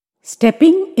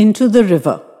Stepping into the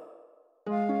river.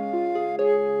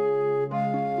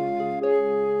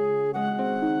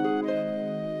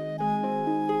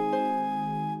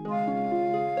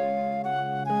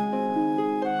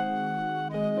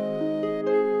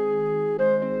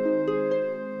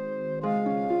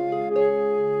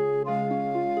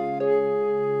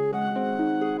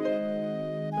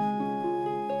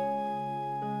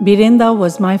 Birenda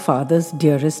was my father's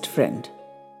dearest friend.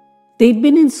 They'd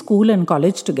been in school and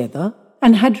college together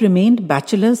and had remained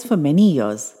bachelors for many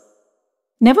years.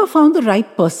 Never found the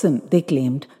right person, they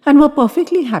claimed, and were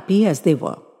perfectly happy as they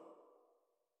were.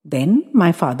 Then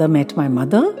my father met my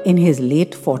mother in his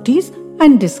late 40s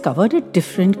and discovered a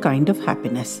different kind of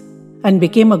happiness and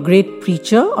became a great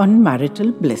preacher on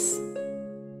marital bliss.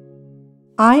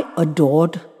 I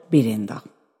adored Birenda.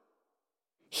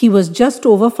 He was just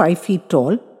over 5 feet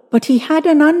tall, but he had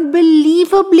an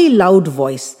unbelievably loud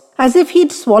voice, as if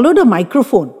he'd swallowed a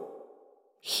microphone.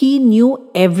 He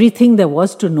knew everything there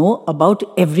was to know about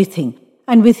everything,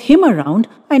 and with him around,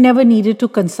 I never needed to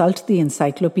consult the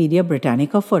Encyclopedia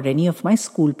Britannica for any of my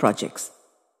school projects.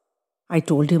 I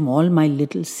told him all my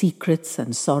little secrets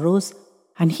and sorrows,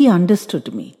 and he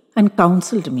understood me and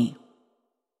counseled me.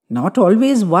 Not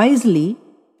always wisely,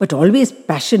 but always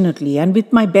passionately and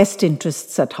with my best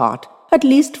interests at heart, at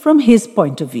least from his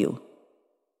point of view.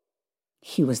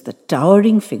 He was the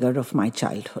towering figure of my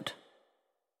childhood.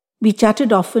 We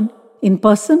chatted often, in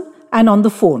person and on the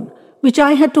phone, which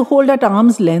I had to hold at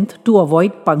arm's length to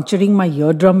avoid puncturing my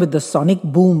eardrum with the sonic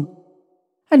boom.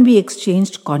 And we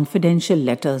exchanged confidential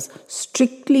letters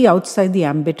strictly outside the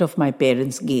ambit of my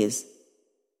parents' gaze.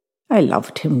 I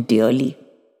loved him dearly.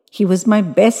 He was my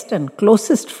best and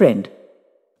closest friend,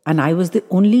 and I was the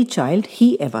only child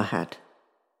he ever had.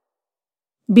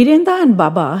 Birenda and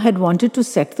Baba had wanted to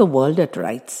set the world at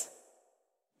rights.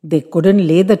 They couldn't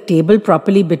lay the table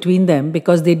properly between them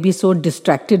because they'd be so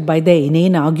distracted by their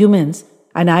inane arguments,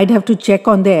 and I'd have to check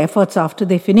on their efforts after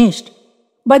they finished.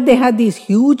 But they had these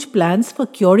huge plans for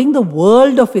curing the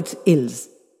world of its ills.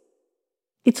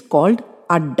 It's called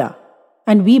Adda,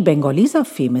 and we Bengalis are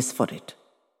famous for it.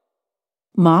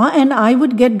 Ma and I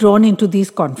would get drawn into these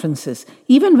conferences,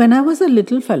 even when I was a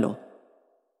little fellow.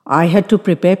 I had to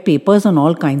prepare papers on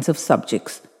all kinds of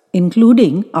subjects,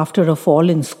 including, after a fall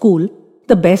in school,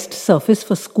 the best surface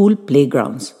for school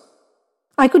playgrounds.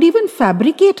 I could even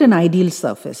fabricate an ideal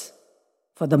surface.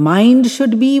 For the mind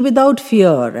should be without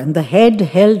fear and the head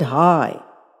held high.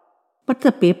 But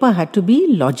the paper had to be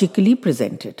logically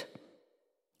presented.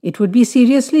 It would be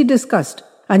seriously discussed,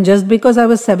 and just because I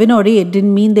was 7 or 8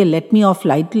 didn't mean they let me off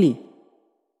lightly.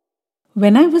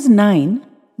 When I was 9,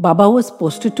 Baba was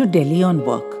posted to Delhi on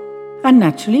work, and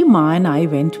naturally Ma and I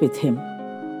went with him.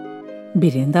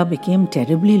 Birenda became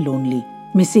terribly lonely,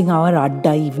 missing our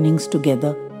Adda evenings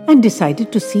together, and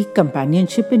decided to seek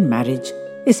companionship in marriage,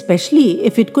 especially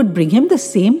if it could bring him the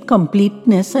same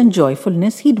completeness and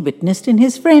joyfulness he'd witnessed in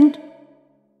his friend.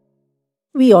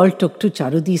 We all took to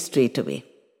Charudi straight away,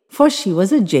 for she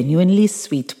was a genuinely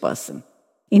sweet person,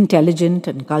 intelligent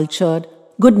and cultured,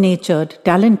 good-natured,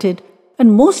 talented,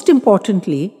 and most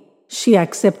importantly, she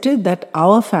accepted that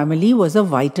our family was a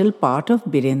vital part of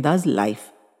Birenda's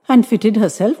life and fitted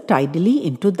herself tidily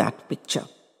into that picture.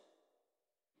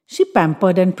 She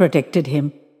pampered and protected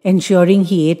him, ensuring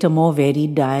he ate a more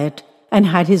varied diet and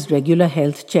had his regular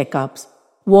health checkups,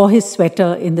 wore his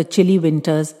sweater in the chilly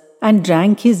winters, and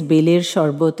drank his Beler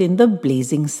Sharbat in the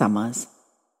blazing summers.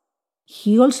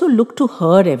 He also looked to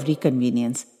her every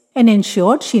convenience and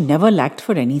ensured she never lacked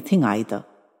for anything either.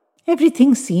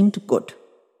 Everything seemed good.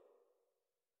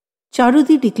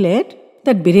 Charudi declared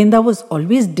that Birenda was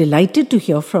always delighted to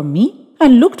hear from me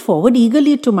and looked forward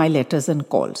eagerly to my letters and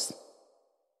calls.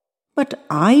 But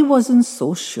I wasn't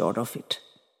so sure of it.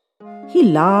 He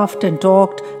laughed and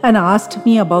talked and asked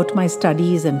me about my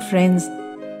studies and friends,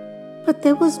 but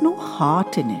there was no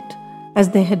heart in it as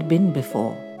there had been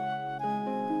before.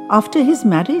 After his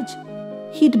marriage,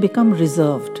 he'd become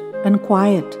reserved and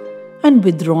quiet and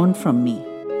withdrawn from me.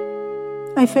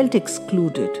 I felt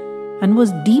excluded and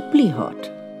was deeply hurt.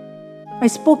 I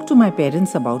spoke to my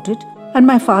parents about it, and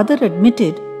my father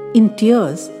admitted, in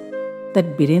tears,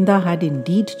 that Birenda had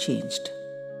indeed changed,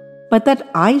 but that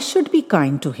I should be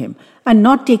kind to him and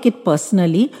not take it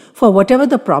personally, for whatever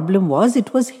the problem was,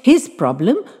 it was his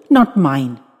problem, not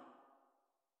mine.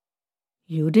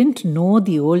 You didn't know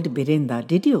the old Birenda,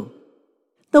 did you?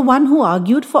 The one who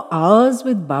argued for hours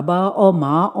with Baba or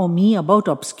Ma or me about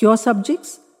obscure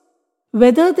subjects?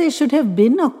 Whether there should have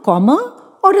been a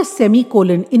comma or a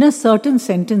semicolon in a certain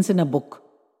sentence in a book,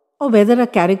 or whether a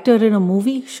character in a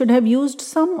movie should have used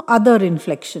some other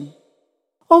inflection,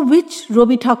 or which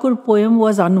Robi Thakur poem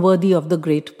was unworthy of the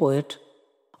great poet,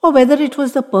 or whether it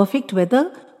was the perfect weather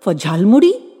for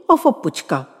jhalmuri or for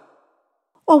puchka,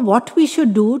 or what we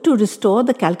should do to restore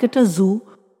the Calcutta Zoo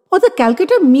or the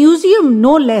Calcutta Museum,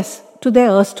 no less, to their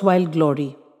erstwhile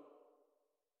glory.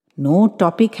 No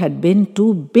topic had been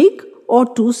too big or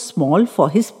too small for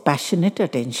his passionate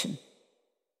attention.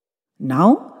 Now,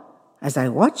 as I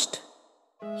watched,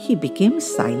 he became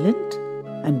silent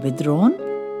and withdrawn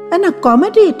and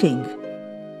accommodating,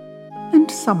 and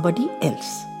somebody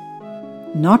else,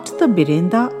 not the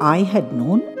Birendra I had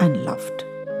known and loved.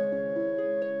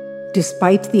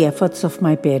 Despite the efforts of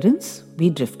my parents, we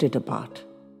drifted apart.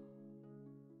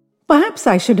 Perhaps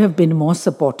I should have been more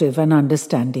supportive and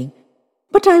understanding,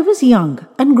 but I was young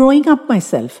and growing up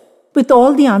myself, with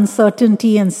all the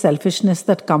uncertainty and selfishness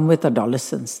that come with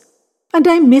adolescence, and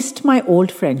I missed my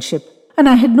old friendship, and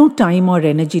I had no time or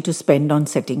energy to spend on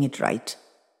setting it right.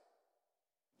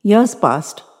 Years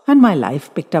passed, and my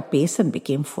life picked up pace and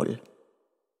became full.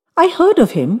 I heard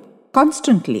of him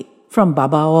constantly from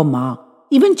Baba or Ma,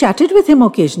 even chatted with him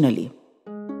occasionally.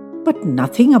 But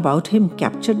nothing about him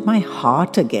captured my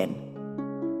heart again.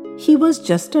 He was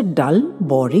just a dull,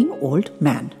 boring old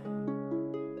man.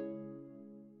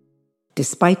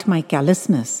 Despite my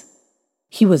callousness,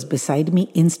 he was beside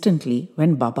me instantly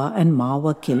when Baba and Ma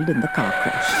were killed in the car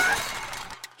crash.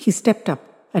 He stepped up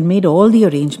and made all the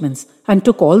arrangements and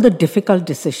took all the difficult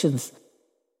decisions.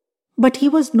 But he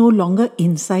was no longer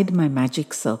inside my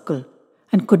magic circle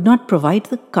and could not provide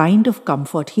the kind of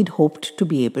comfort he'd hoped to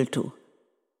be able to.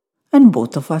 And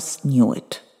both of us knew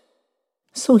it.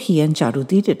 So he and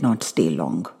Charudi did not stay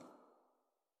long.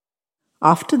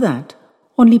 After that,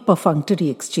 only perfunctory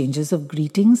exchanges of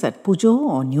greetings at Pujo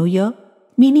or New Year,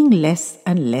 meaning less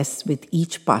and less with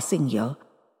each passing year,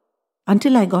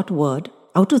 until I got word,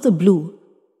 out of the blue,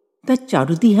 that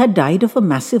Charudi had died of a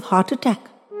massive heart attack.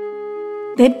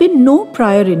 There had been no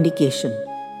prior indication.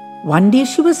 One day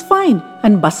she was fine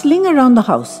and bustling around the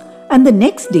house, and the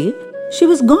next day she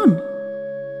was gone.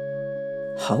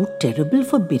 How terrible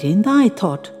for Birendra, I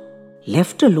thought,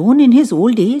 left alone in his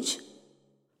old age.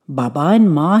 Baba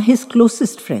and Ma his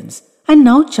closest friends, and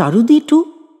now Charudi too.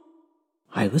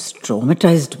 I was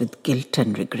traumatized with guilt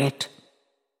and regret.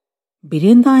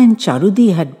 Birendra and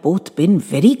Charudi had both been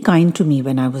very kind to me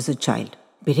when I was a child,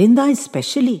 Birendra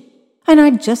especially, and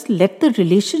I'd just let the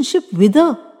relationship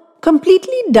wither,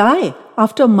 completely die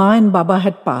after Ma and Baba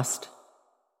had passed.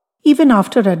 Even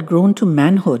after I'd grown to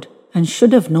manhood and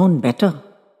should have known better.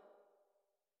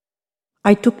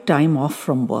 I took time off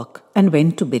from work and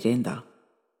went to Birendra.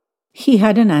 He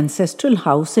had an ancestral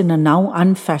house in a now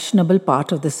unfashionable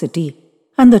part of the city,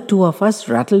 and the two of us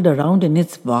rattled around in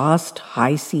its vast,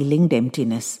 high-ceilinged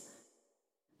emptiness.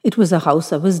 It was a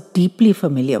house I was deeply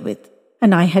familiar with,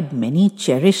 and I had many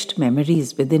cherished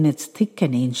memories within its thick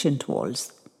and ancient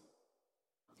walls.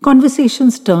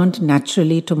 Conversations turned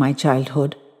naturally to my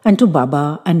childhood, and to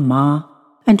Baba and Ma,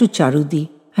 and to Charudi,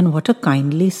 and what a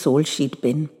kindly soul she'd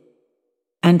been.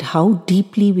 And how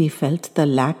deeply we felt the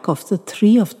lack of the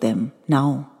three of them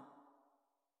now.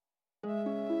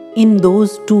 In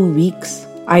those 2 weeks,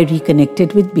 I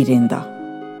reconnected with Birendra.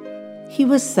 He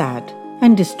was sad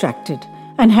and distracted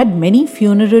and had many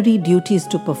funerary duties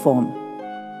to perform.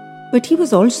 But he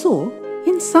was also,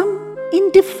 in some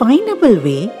indefinable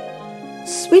way,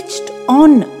 switched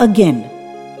on again.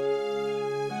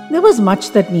 There was much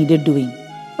that needed doing.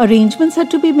 Arrangements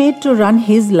had to be made to run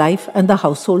his life and the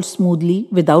household smoothly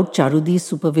without Charudi's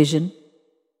supervision.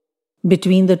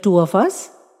 Between the two of us,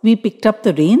 we picked up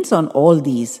the reins on all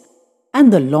these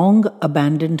and the long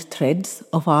abandoned threads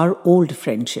of our old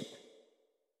friendship.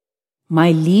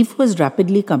 My leave was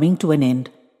rapidly coming to an end,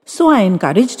 so I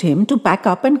encouraged him to pack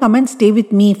up and come and stay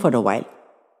with me for a while.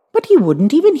 But he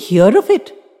wouldn't even hear of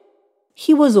it.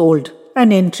 He was old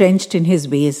and entrenched in his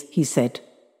ways, he said.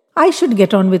 I should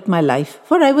get on with my life,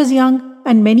 for I was young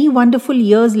and many wonderful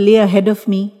years lay ahead of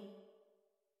me.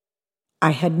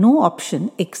 I had no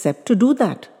option except to do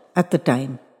that at the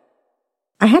time.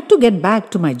 I had to get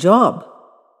back to my job.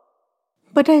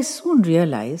 But I soon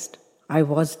realized I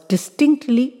was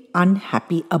distinctly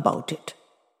unhappy about it.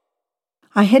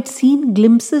 I had seen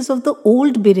glimpses of the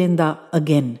old Birendra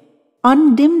again,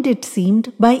 undimmed it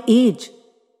seemed by age.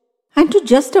 And to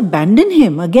just abandon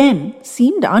him again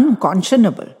seemed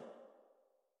unconscionable.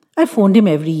 I phoned him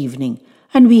every evening,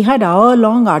 and we had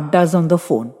hour-long addas on the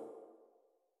phone.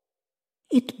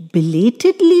 It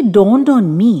belatedly dawned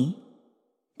on me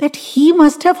that he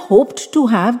must have hoped to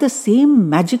have the same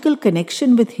magical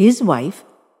connection with his wife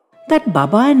that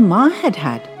Baba and Ma had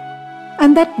had,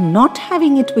 and that not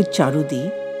having it with Charudi,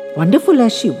 wonderful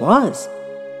as she was,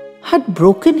 had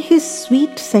broken his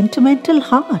sweet, sentimental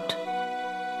heart.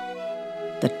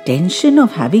 The tension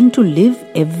of having to live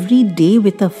every day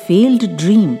with a failed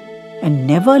dream and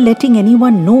never letting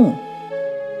anyone know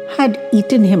had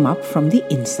eaten him up from the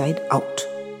inside out.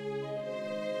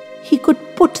 He could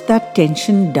put that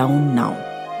tension down now,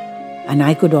 and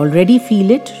I could already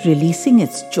feel it releasing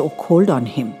its chokehold on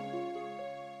him.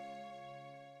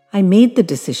 I made the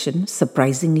decision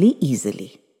surprisingly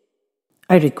easily.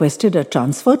 I requested a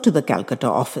transfer to the Calcutta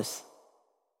office.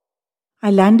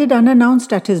 I landed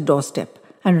unannounced at his doorstep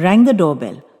and rang the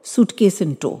doorbell, suitcase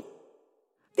in tow.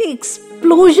 The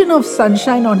explosion of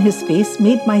sunshine on his face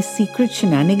made my secret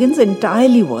shenanigans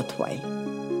entirely worthwhile.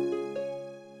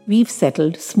 We've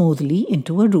settled smoothly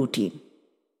into a routine.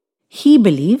 He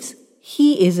believes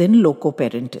he is in loco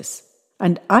parentis,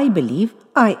 and I believe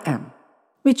I am,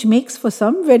 which makes for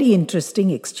some very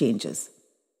interesting exchanges.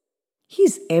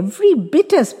 He's every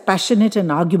bit as passionate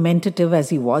and argumentative as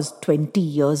he was 20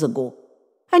 years ago,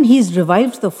 and he's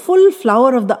revived the full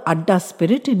flower of the Adda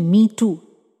spirit in me too.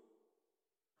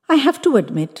 I have to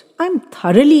admit, I'm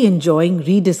thoroughly enjoying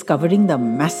rediscovering the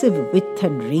massive width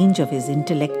and range of his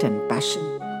intellect and passion.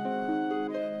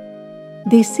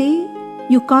 They say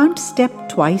you can't step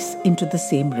twice into the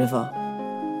same river.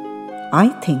 I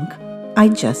think I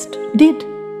just did.